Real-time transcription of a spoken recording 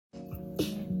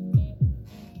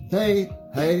Hey,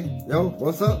 yo,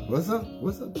 what's up?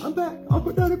 I'm back.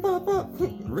 Uncle Daddy Pop.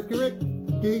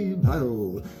 Ricky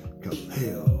Battle,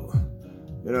 Khalil.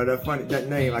 You know, that's funny, that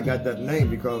name, I got that name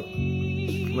because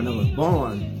when I was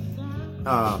born,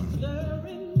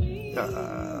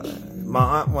 my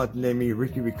aunt wanted to name me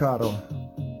Ricky Ricardo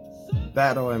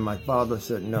Battle, and my father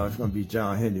said, no, it's going to be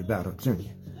John Henry Battle Jr.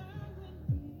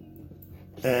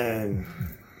 And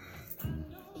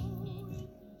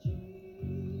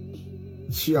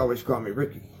she always called me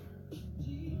Ricky.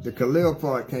 The Khalil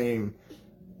part came,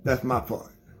 that's my part.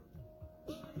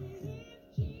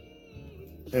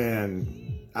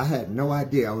 And I had no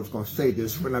idea I was going to say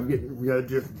this when I'm getting ready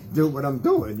to do what I'm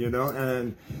doing, you know,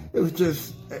 and it was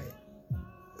just,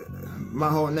 my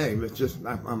whole name, it's just,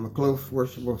 I'm a close,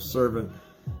 worshipful servant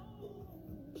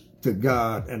to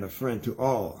God and a friend to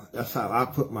all. That's how I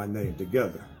put my name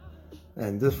together.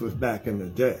 And this was back in the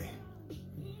day.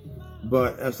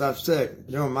 But as I've said,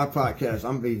 you know, in my podcast,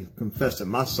 I'm be confessing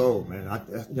my soul, man.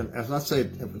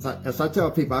 As I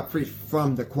tell people, I preach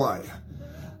from the choir.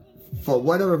 For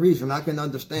whatever reason, I can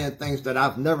understand things that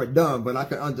I've never done, but I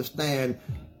can understand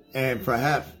and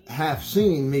perhaps have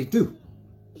seen me do.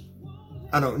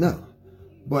 I don't know.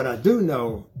 But I do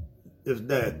know is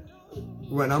that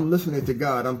when I'm listening to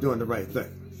God, I'm doing the right thing.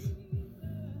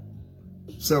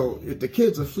 So if the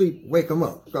kids are asleep, wake them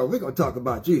up. Because we're going to talk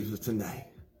about Jesus tonight.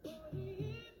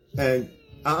 And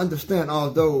I understand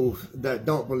all those that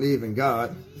don't believe in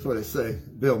God. That's what they say,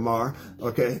 Bill Maher,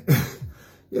 okay?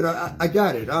 You know, I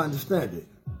got it. I understand it.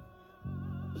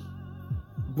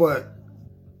 But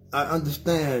I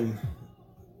understand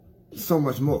so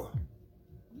much more.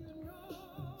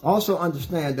 I also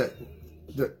understand that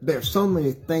there's so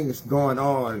many things going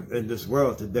on in this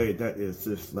world today that is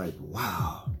just like,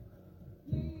 wow.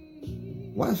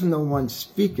 Why is no one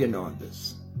speaking on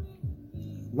this?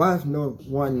 Why is no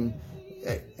one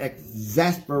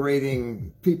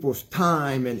exasperating people's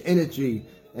time and energy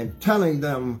and telling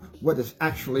them what is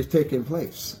actually taking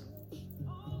place?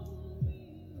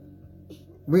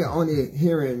 We are only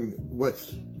hearing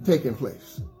what's taking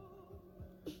place.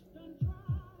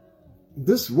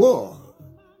 This war,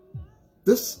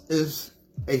 this is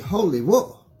a holy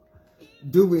war.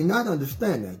 Do we not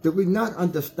understand that? Do we not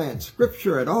understand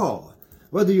Scripture at all?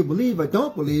 Whether you believe or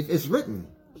don't believe, it's written.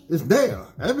 It's there.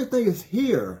 Everything is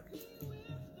here.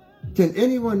 Can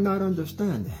anyone not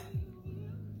understand that?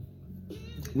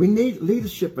 We need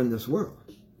leadership in this world.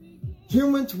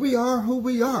 Humans, we are who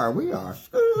we are. We are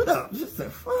screwed up. Just say,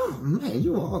 oh man,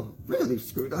 you are really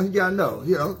screwed up. Yeah, I know.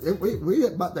 You know, we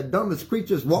about the dumbest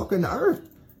creatures walking the earth.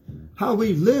 How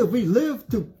we live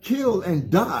to kill and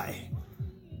die.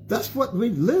 That's what we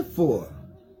live for.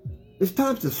 It's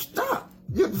time to stop.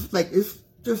 It's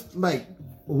just like,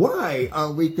 why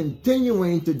are we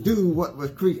continuing to do what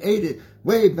was created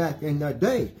way back in the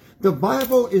day? The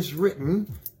Bible is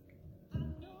written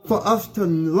for us to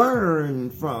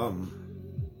learn from,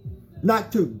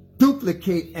 not to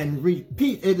duplicate and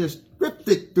repeat. It is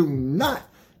scripted. Do not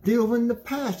deal in the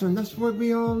past, and that's where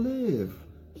we all live.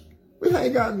 We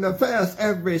hang out in the past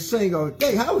every single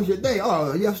day. How was your day?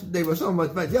 Oh, yesterday was so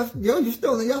much better. You're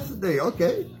still in yesterday.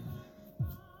 Okay.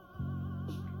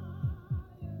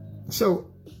 So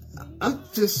I'm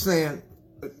just saying,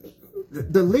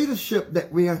 the leadership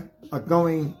that we are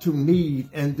going to need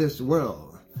in this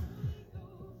world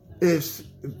is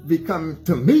becoming,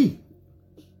 to me,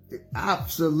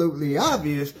 absolutely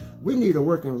obvious. We need a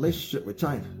working relationship with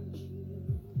China.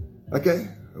 Okay?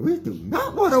 We do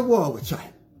not want a war with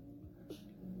China.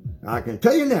 I can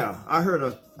tell you now, I heard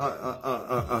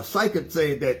a psychic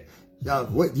say that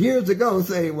years ago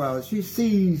say, well, she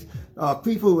sees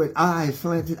people with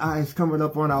slanted eyes coming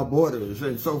up on our borders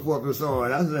and so forth and so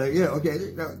on. I said, yeah,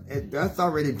 okay, that's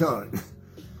already done.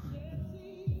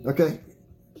 Okay?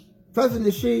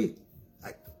 President Xi,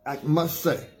 I must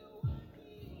say,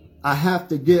 I have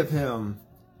to give him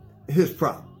his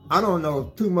prop. I don't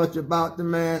know too much about the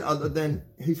man other than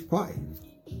he's quiet.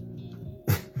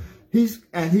 He's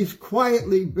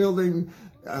quietly building,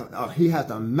 he has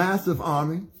a massive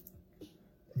army.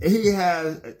 He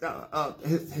has,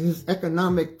 his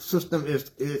economic system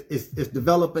is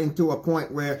developing to a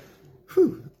point where,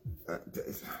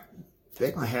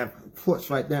 they're going to have ports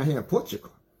right down here in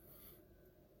Portugal.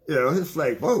 You know, it's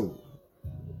like, whoa.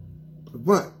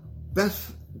 But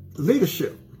that's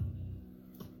leadership.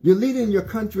 You're leading your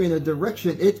country in a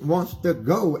direction it wants to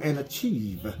go and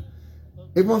achieve.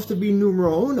 It wants to be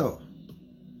numero uno.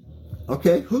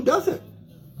 Okay, who doesn't?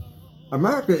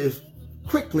 America is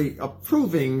quickly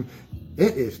approving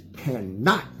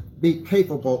cannot be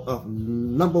capable of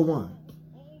number one.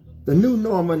 The new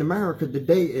norm in America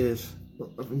today is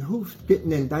who's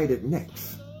getting indicted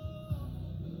next?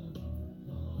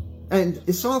 And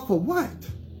it's all for what?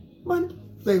 Money.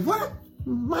 Say what?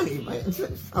 Money, man.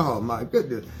 Oh my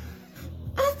goodness.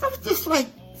 I was just like,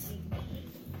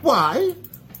 why?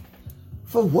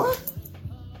 For what?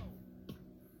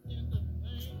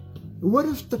 What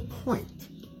is the point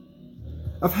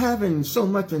of having so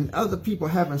much and other people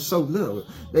having so little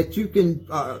that you can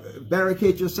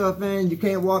barricade yourself in? You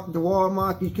can't walk into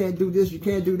Walmart, you can't do this, you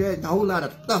can't do that, and a whole lot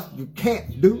of stuff you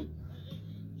can't do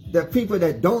that people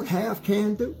that don't have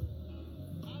can do?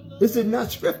 Is it not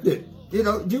scripted? You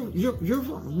know, you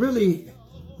really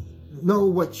know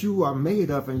what you are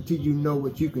made of until you know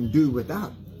what you can do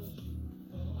without.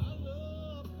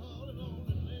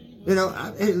 You know,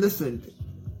 hey, listen,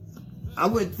 I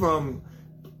went from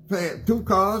paying 2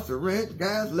 cars to rent,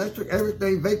 gas, electric,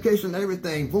 everything, vacation,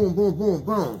 everything, boom, boom, boom,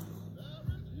 boom,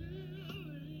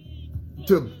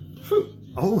 to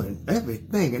owing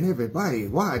everything and everybody.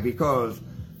 Why? Because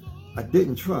I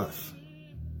didn't trust.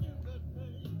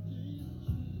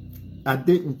 I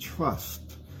didn't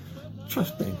trust.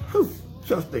 Trusting who?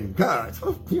 Trusting God.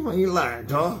 Oh, you ain't lying,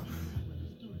 dog.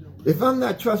 If I'm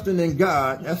not trusting in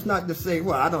God, that's not to say,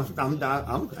 well, I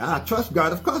trust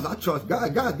God. Of course, I trust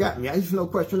God. God got me. There's no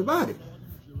question about it.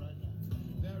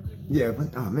 Yeah,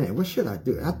 but, oh man, what should I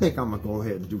do? I think I'm going to go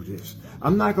ahead and do this.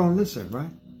 I'm not going to listen,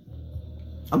 right?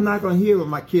 I'm not going to hear what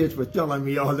my kids were telling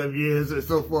me all them years and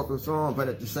so forth and so on. But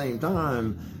at the same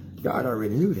time, God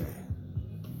already knew that.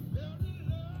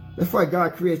 That's why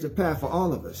God creates a path for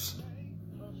all of us.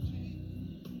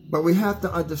 But we have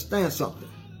to understand something.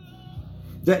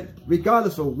 That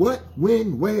regardless of what,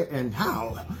 when, where, and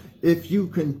how, if you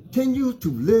continue to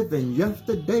live in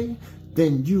yesterday,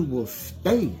 then you will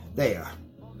stay there.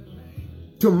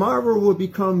 Tomorrow will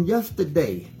become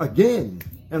yesterday again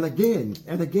and again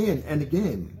and again and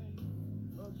again.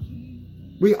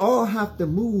 We all have to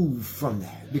move from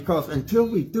that, because until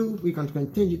we do, we're going to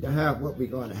continue to have what we're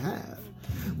going to have.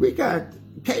 We got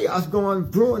chaos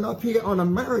brewing up here on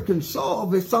American soil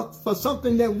for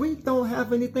something that we don't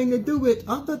have anything to do with,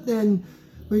 other than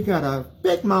we got a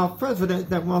big mouth president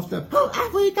that wants to,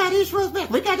 oh, we got Israel's back,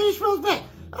 we got Israel's back.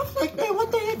 I was like, man,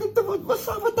 what the heck, what's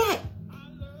up with that?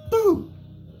 Dude,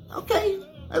 okay,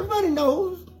 everybody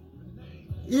knows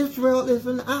Israel is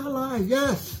an ally,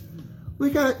 yes.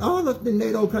 We got all of the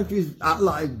NATO countries'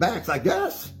 allied backs, I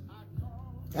guess.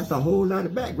 That's a whole lot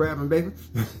of back grabbing, baby.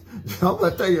 I'm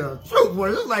going to tell you the truth,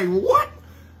 boy. It's like, what?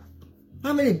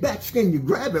 How many backs can you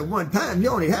grab at one time?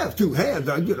 You only have 2 hands,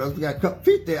 or you got a couple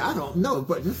feet there. I don't know,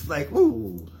 but it's like,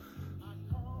 ooh.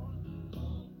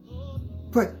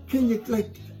 But can you,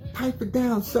 like, pipe it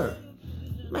down, sir?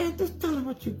 Man, just tell him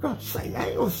what you're going to say. I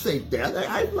ain't going to say that.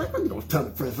 I'm going to tell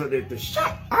the president to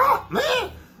shut up,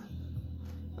 man.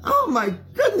 Oh, my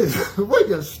goodness. Will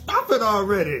you stop it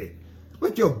already?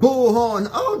 With your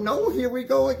bullhorn, oh no, here we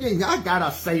go again. I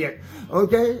gotta say it,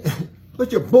 okay?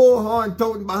 With your bullhorn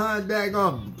toting behind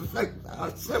daggone,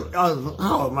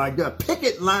 oh my God,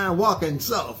 picket line walking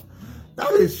self. That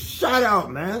is shout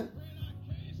out, man.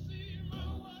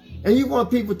 And you want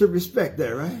people to respect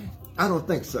that, right? I don't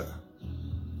think so.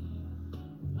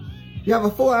 You have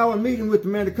a 4-hour meeting with the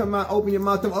man to come out, open your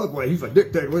mouth, and, oh, well, he's a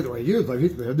dictator. He's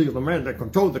the man that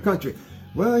controls the country.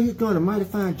 Well, he's doing a mighty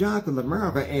fine job, because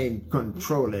America ain't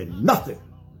controlling nothing.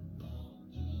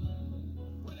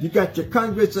 You got your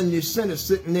Congress and your Senate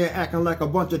sitting there acting like a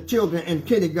bunch of children in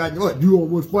kindergarten. What, you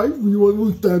want to fight? You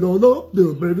want to stand on up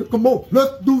there, baby? Come on,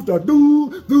 let's do the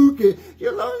do.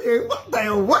 You know, what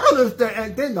the world is that?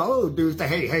 And then the old dudes say,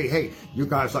 hey, you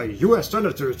guys are U.S.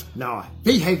 senators. Now,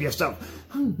 behave yourself.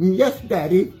 Yes,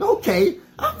 Daddy. Okay.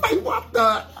 I'm like, what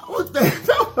the?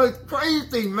 That was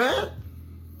crazy, man.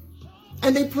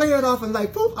 And they play it off and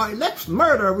like, all right, next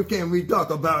murder we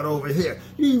talk about over here.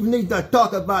 You need to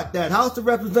talk about that House of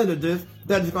Representatives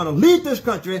that is going to lead this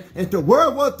country into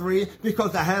World War III,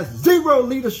 because it has zero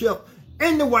leadership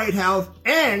in the White House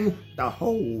and the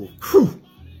whole crew.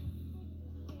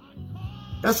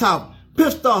 That's how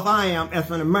pissed off I am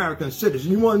as an American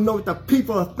citizen. You want to know what the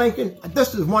people are thinking?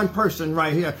 This is one person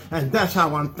right here, and that's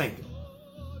how I'm thinking.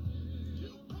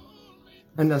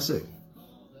 And that's it.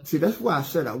 See, that's why I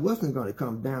said I wasn't going to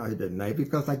come down here tonight,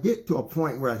 because I get to a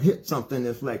point where I hit something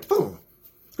that's like, boom.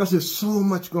 Because there's so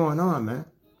much going on, man.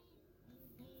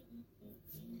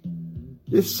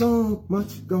 There's so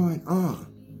much going on.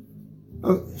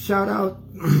 Oh,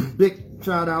 big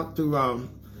shout out to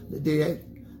the DA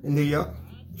in New York,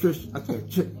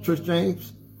 Trish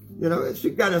James. You know, she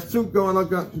got a suit going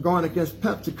against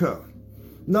PepsiCo.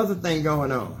 Another thing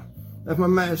going on. As my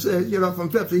man said, you know, from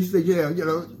Pepsi, he said, yeah, you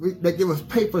know, they give us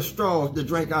paper straws to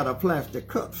drink out of plastic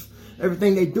cups.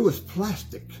 Everything they do is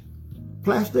plastic.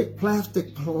 Plastic,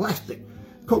 plastic, plastic.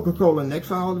 Coca-Cola next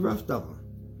for all the rest of them.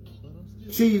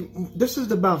 See, this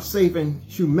is about saving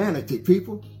humanity,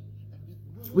 people.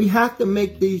 We have to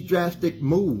make these drastic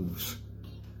moves.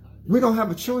 We don't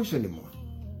have a choice anymore.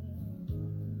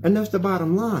 And that's the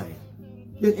bottom line.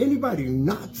 Did anybody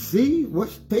not see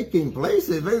what's taking place?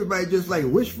 If everybody just like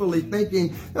wishfully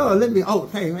thinking, oh,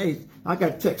 hey, I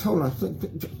got a text, hold on.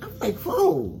 I'm like,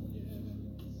 whoa.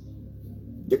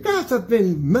 You guys have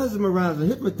been mesmerized and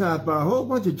hypnotized by a whole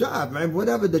bunch of jive, man.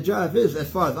 Whatever the jive is,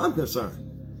 as far as I'm concerned.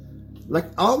 Like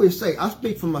I always say, I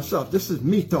speak for myself. This is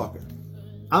me talking.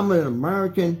 I'm an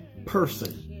American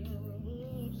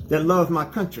person that loves my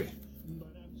country.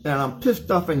 And I'm pissed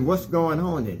off in what's going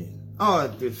on in it. Oh,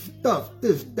 this stuff,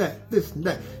 this,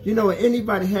 that. You know,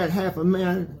 anybody had half a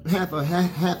manhood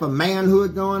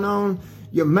going on,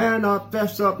 you man up,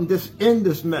 fess up, and just end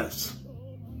this mess.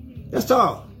 That's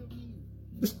all.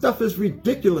 This stuff is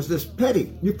ridiculous. It's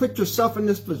petty. You put yourself in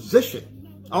this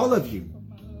position, all of you.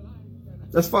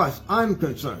 As far as I'm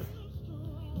concerned.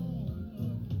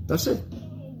 That's it.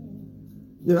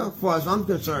 You know, as far as I'm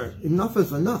concerned, enough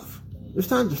is enough. It's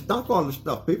time to stop all this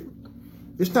stuff, people.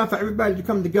 It's time for everybody to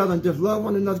come together and just love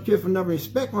one another, care for one another,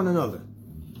 respect one another.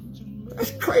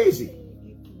 That's crazy.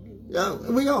 Yeah,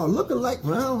 we all look alike.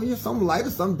 Well, you're some lighter,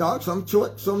 some dark, some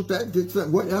short, some that,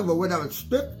 whatever.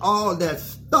 Strip all that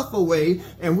stuff away,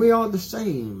 and we're all the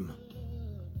same.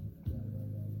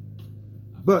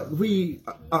 But we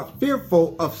are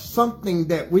fearful of something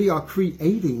that we are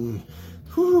creating.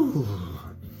 Whew.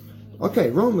 Okay,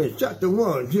 Romans chapter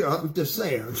 1, here, I'm just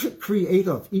saying, create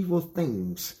of evil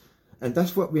things. And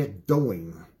that's what we're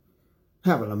doing.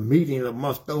 Having a meeting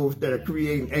amongst those that are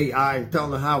creating AI and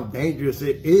telling them how dangerous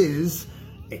it is.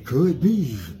 It could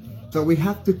be. So we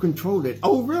have to control it.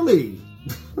 Oh, really?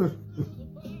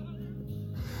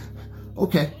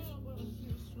 Okay.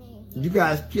 You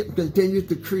guys continue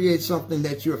to create something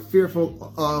that you're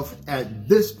fearful of at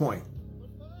this point.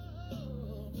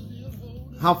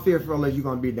 How fearful are you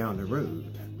going to be down the road?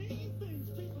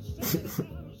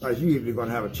 Are you even going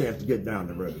to have a chance to get down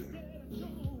the road?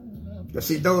 You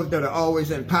see, those that are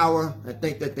always in power and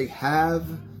think that they have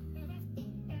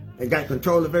and got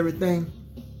control of everything,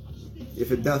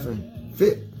 if it doesn't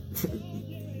fit,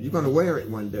 you're going to wear it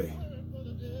one day.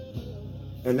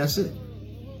 And that's it.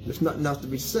 There's nothing else to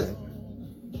be said.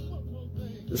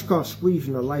 It's called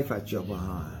squeezing the life out your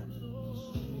behind.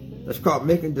 It's called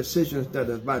making decisions that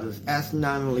are about as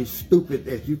astronomically stupid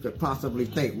as you could possibly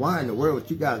think. Why in the world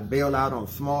would you guys bail out on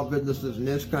small businesses in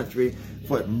this country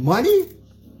for money?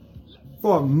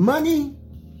 For money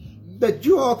that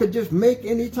you all could just make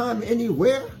anytime,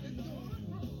 anywhere?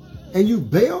 And you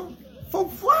bail? For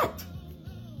what?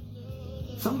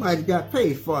 Somebody got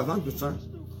paid, as far as I'm concerned.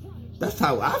 That's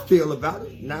how I feel about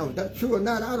it. Now, if that's true or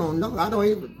not, I don't know. I don't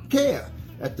even care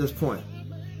at this point.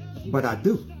 But I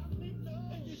do.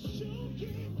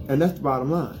 And that's the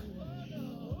bottom line.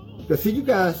 Because see, you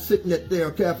guys sitting at there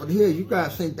on Capitol Hill, you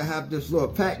guys seem to have this little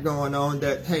pact going on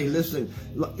that, hey, listen,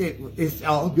 it's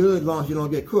all good as long as you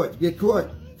don't get caught. Get caught.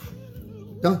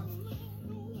 Done.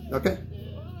 Okay?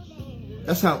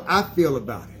 That's how I feel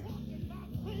about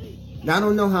it. Now, I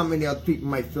don't know how many other people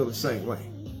might feel the same way.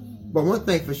 But one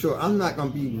thing for sure, I'm not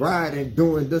going to be riding,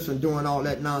 doing this and doing all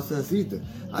that nonsense either.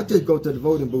 I just go to the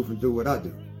voting booth and do what I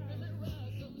do.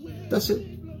 That's it.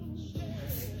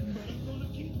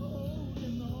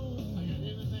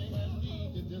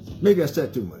 Maybe I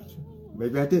said too much.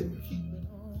 Maybe I didn't.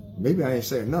 Maybe I ain't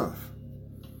say enough.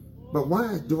 But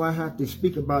why do I have to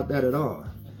speak about that at all?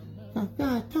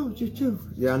 God told you to.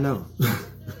 Yeah, I know.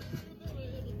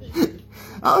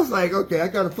 I was like, okay, I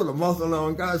got to put a muscle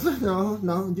on. God said,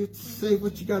 no, just say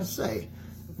what you got to say.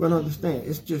 But understand,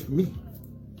 it's just me.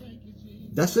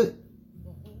 That's it.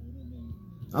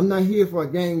 I'm not here for a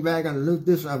gangbang on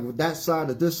this, that side,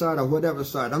 or this side, or whatever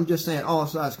side. I'm just saying all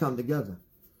sides come together.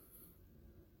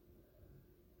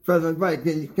 President Wright,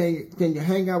 can you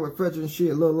hang out with President Xi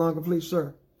a little longer, please,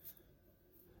 sir?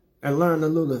 And learn a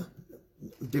little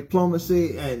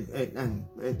diplomacy and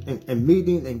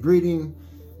meeting and greeting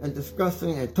and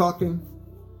discussing and talking.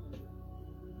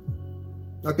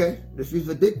 Okay? If he's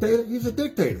a dictator, he's a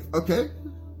dictator. Okay?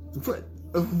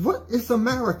 What is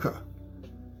America?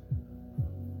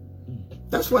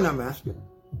 That's what I'm asking.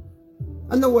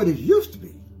 I know what it used to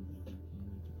be.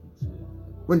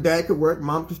 When dad could work,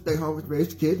 mom could stay home and raise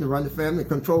the kids and run the family and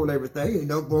control everything. You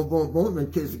know, boom, boom, boom,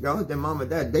 and kids go. Then mom and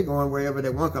dad, they going wherever they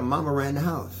want because mama ran the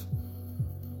house.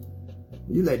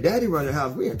 You let daddy run the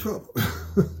house, we in trouble.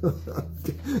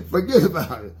 Forget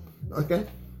about it, okay?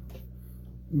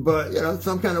 But, you know,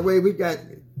 some kind of way we got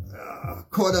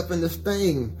caught up in this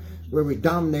thing where we're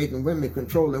dominating women,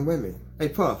 controlling women. Hey,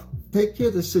 Puff, take care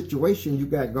of the situation you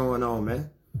got going on, man.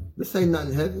 This ain't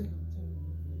nothing heavy.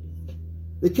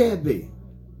 It can't be.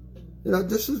 You know,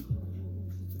 this is,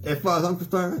 as far as I'm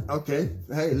concerned, okay,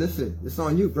 hey, listen, it's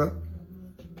on you, bro.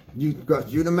 You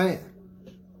the man.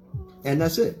 And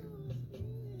that's it.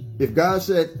 If God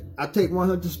said, I take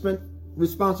 100%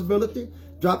 responsibility,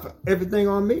 drop everything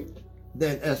on me,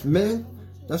 then as men,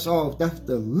 that's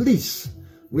the least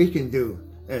we can do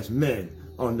as men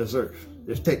on this earth,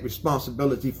 is take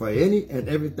responsibility for any and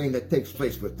everything that takes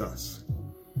place with us.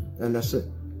 And that's it.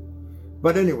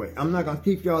 But anyway, I'm not going to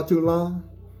keep y'all too long.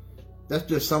 That's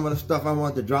just some of the stuff I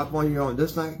wanted to drop on you on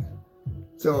this night.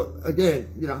 So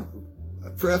again, you know,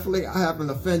 prayerfully, I haven't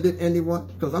offended anyone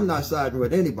because I'm not siding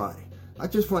with anybody. I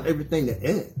just want everything to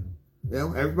end. You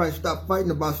know, everybody stop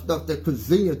fighting about stuff that was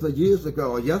zillions of years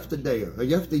ago or yesterday or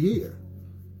yesteryear.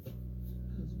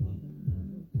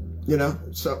 You know,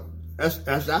 so as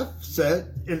I've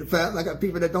said, in fact, I got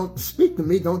people that don't speak to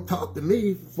me, don't talk to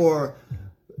me for,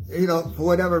 you know, for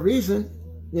whatever reason.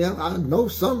 You know, I know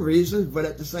some reasons, but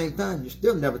at the same time, you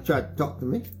still never tried to talk to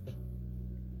me.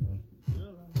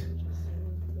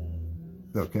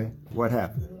 Okay, what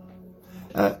happened?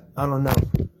 I don't know.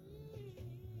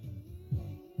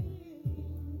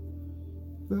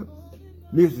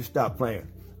 Music stopped playing.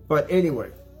 But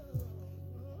anyway,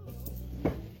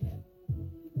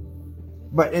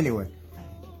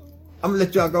 I'm gonna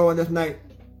let y'all go on this night,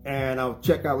 and I'll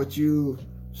check out with you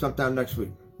sometime next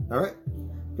week. All right?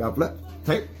 God bless.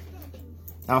 Hey,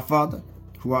 our Father,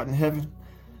 who art in heaven,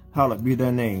 hallowed be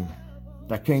thy name.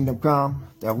 Thy kingdom come,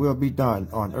 thy will be done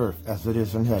on earth as it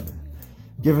is in heaven.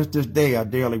 Give us this day our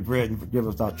daily bread, and forgive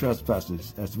us our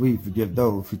trespasses, as we forgive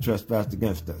those who trespass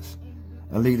against us.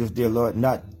 And lead us, dear Lord,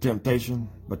 not to temptation,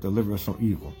 but deliver us from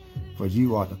evil. For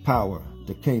you are the power,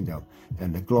 the kingdom,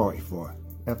 and the glory for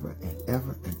ever and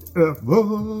ever and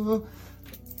ever.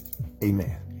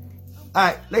 Amen. All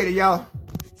right, later, y'all.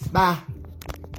 Bye.